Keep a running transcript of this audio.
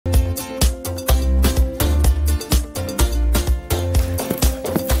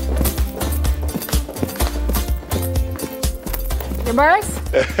Reverse?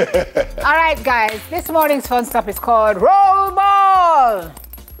 All right, guys. This morning's fun stuff is called roll ball.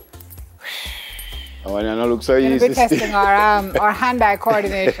 I want to look so We're easy. be testing our hand-eye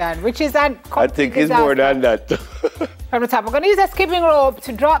coordination, which is I think it's more than that. From the top, we're going to use a skipping rope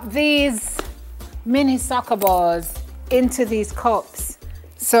to drop these mini soccer balls into these cups.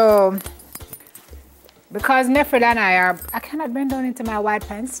 So, because Nefred and I cannot bend down into my white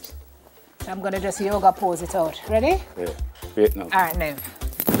pants. So I'm going to just yoga pose it out. Ready? Yeah. Wait now. All right, Nev.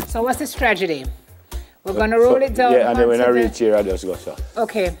 So what's the strategy? We're going to roll it down. Yeah, and then when I reach here, I just go so.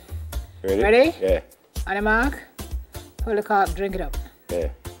 Okay. Ready? Ready? Yeah. On the mark. Pull the cork, drink it up. Yeah.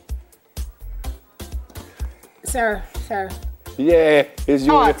 Sir. Yeah, it's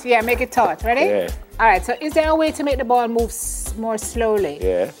you. Taut, yeah, make it taut. Ready? Yeah. All right, so is there a way to make the ball move more slowly?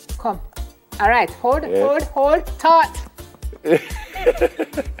 Yeah. Come. All right, hold, taut.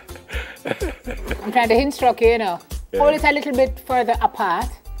 I'm trying to instruct you, you know. Yeah. Hold it a little bit further apart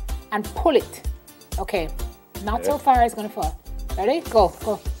and pull it. Okay, not so far it's gonna fall. Ready? Go.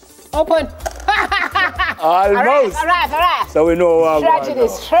 Open. Almost. All right. So we know what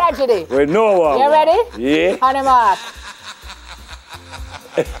Tragedy. We know what. You ready? Yeah. On the mark.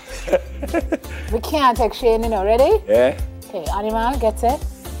 We can't take Shane, you know. Ready? Yeah. Okay, on the mark, get set.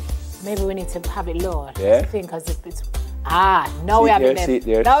 Maybe we need to have it lower. Yeah. Because it's now we have it,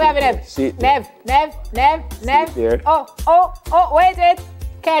 Nev. Now we have it, Nev. Nev. Oh, wait it.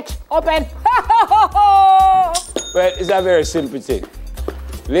 Catch, open. Well, it's a very simple thing.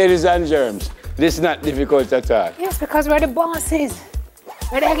 Ladies and germs, this is not difficult at all. Yes, because we're the bosses.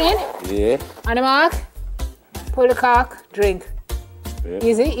 Ready again? Yeah. On the mark, pull the cork, drink. Yeah.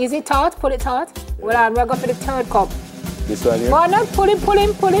 Easy, taut, pull it taut. Yeah. Hold on, we're going for the third cup. This one here? Go on,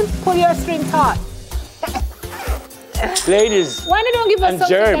 pull your string taut. Ladies why don't you give us and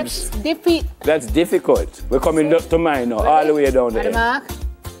something germs, that's difficult. We're coming to mine now, all the way down there. On the mark.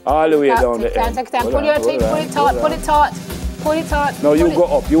 All the way down there. Take time. Pull your thing, pull it taut. No, you go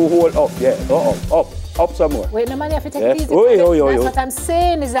up, you hold up, yeah, go up some more. Wait, no man, you have to take it easy. That's what I'm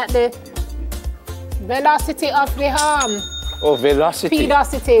saying is that the velocity of the arm. Oh, velocity.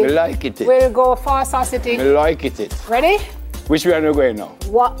 Pedosity. Me like it. We'll go fastosity. Me like it. Ready? Which one are we going now?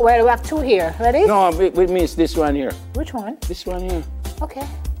 Well, we have two here. Ready? No, with me it's this one here. Which one? This one here. Okay.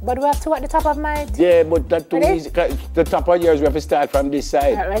 But we have two at the top of my team. Yeah, but that too easy. The top of yours, we have to start from this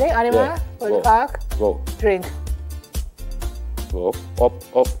side. Right, ready? Anima, pull the cork. Go. Drink. Go. Up.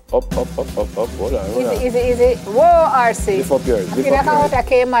 Hold on. Easy. Whoa, RC. Lift up yours. Lift up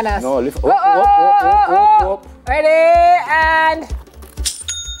yours. No, lift up. Ready, and...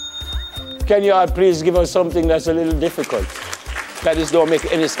 Can you all please give us something that's a little difficult? That this don't make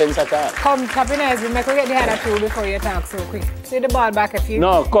any sense at all. Come, clap in eyes. We make you get the other two before you talk so quick. See the ball back a few.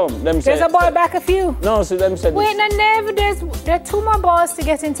 No, come. There's a ball back a few. No, see them said. Wait, Nev, there are two more balls to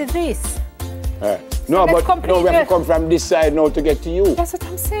get into this. All right. No, but no, we have to come from this side now to get to you. That's what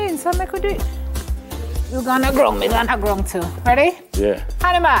I'm saying. So make we do it. We're gonna grung too. Ready? Yeah.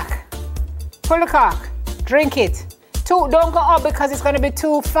 On the mark. Pull the cork. Drink it. Don't go up because it's gonna be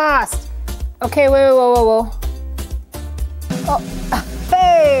too fast. Okay, whoa. Oh,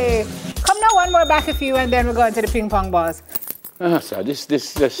 hey! Come now, one more back a few, and then we're going to the ping pong balls. So this.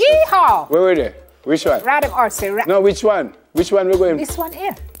 Yeehaw! Where were they? Which one? Random RC. No, which one? Which one we're going? This one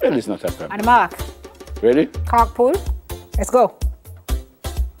here. Well, it's not a problem. On the mark. Ready? Cork pull. Let's go.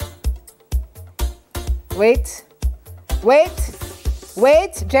 Wait.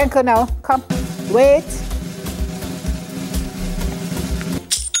 Gentle now. Come. Wait.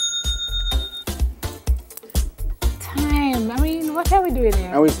 What are we doing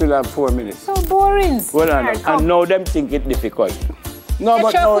here? And we still have 4 minutes. So boring. Well, and now them think it difficult. No,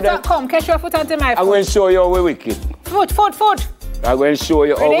 catch your foot come, catch your foot onto my foot. I'm going to show you how we wicked. Foot. I'm going to show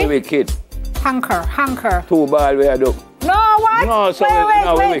you how we wicked. Hanker. 2 ball we are do. No, what? No, so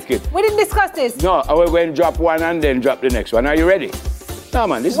we wicked. We didn't discuss this. No, we're going to drop one and then drop the next one. Are you ready? No,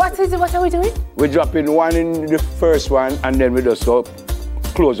 man. What are we doing? We're dropping one in the first one and then we just go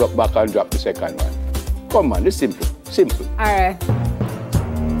close up back and drop the second one. Come on, this is simple. All right.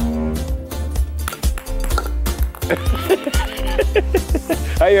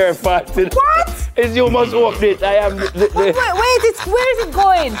 I hear farting. What? It's you must open it. I am Wait, where is it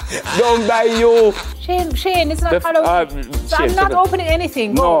going? Down by you. Shane, it's not Halloween. So I'm not opening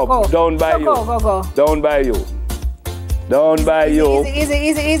anything. Go. Down by you. Go. Down by you. Down by you.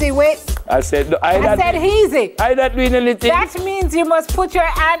 Easy. Wait. I said easy. I not doing anything. That means you must put your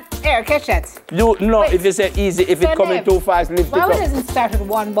hand here. Catch that. Wait. If you say easy, if it's coming too fast, lift it up. Why doesn't start with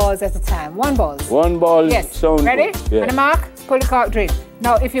 1 ball at a time? 1 ball. 1 ball. Yes. Sound ready? Good. Yeah. On the mark. Pull the cork. Drink.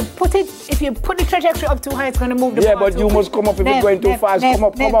 Now, if you put the trajectory up too high, it's going to move the ball. Yeah, but you must come up if you're going too fast. Come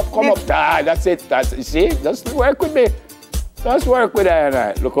up. Ah, that's it. You see? Just work with me. Just work with I and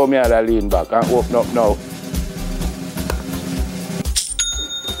I. Look how me I lean back and open up now.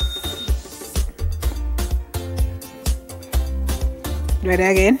 Do it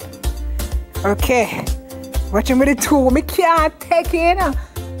again. Okay. Watching with the two. Me can't take it. All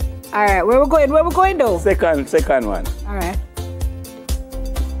right. Where we going? Where we going though? Second one. All right.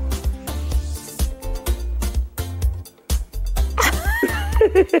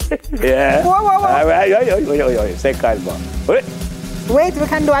 Yeah. Whoa. All right. Second one. Wait, we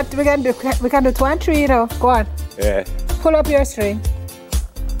can do 2 and 3, you know. Go on. Yeah. Pull up your string.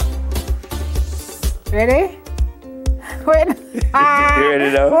 Ready? Wait. You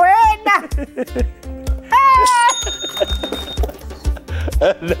ready now? Wait.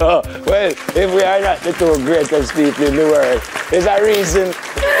 No. Well, if we are not the two greatest people in the world, there's a reason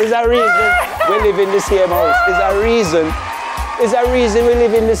we live in the same house. There's a reason we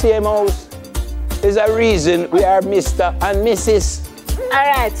live in the same house. There's a reason we are Mr. and Mrs. All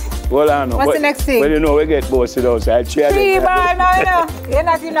right. Hold on. What's the next thing? Well, you know we get boasted outside. 3 bar, no. You're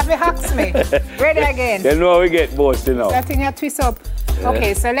not even have to hacks me. Ready again. You know we get boasted now. So I think you have to twist up. Yeah.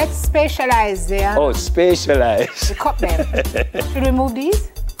 Okay, so let's spatialize there. Oh, spatialize. The cup them. Should we move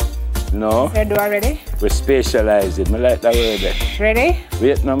these? No. Let's do already. We spatialize it. I like that word there. Ready?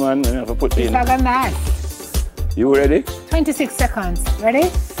 Wait, no man. I have to put it in. It's like nice. You ready? 26 seconds. Ready?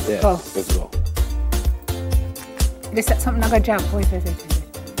 Yeah. Go. Let's go. This is something like a jump. Wait.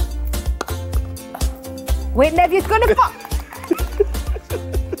 Wait, Levi, it's gonna pop.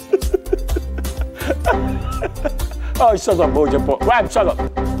 Oh, shut up, Bojo. Right, shut up.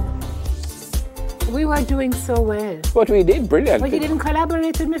 We were doing so well. But we did brilliant. But you didn't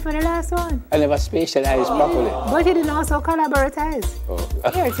collaborate with me for the last one. I never spatialized properly. But you didn't also collaborate. Oh.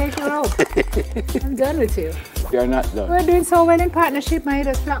 Here, take your rope. I'm done with you. You're not done. We're doing so well in partnership, my head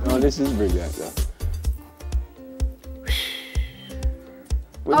is flat. No, this is brilliant, though.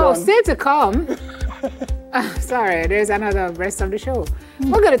 Still to come. Sorry, there's another rest of the show.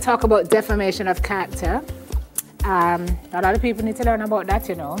 We're going to talk about defamation of character. A lot of people need to learn about that,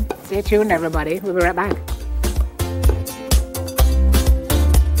 you know. Stay tuned, everybody. We'll be right back.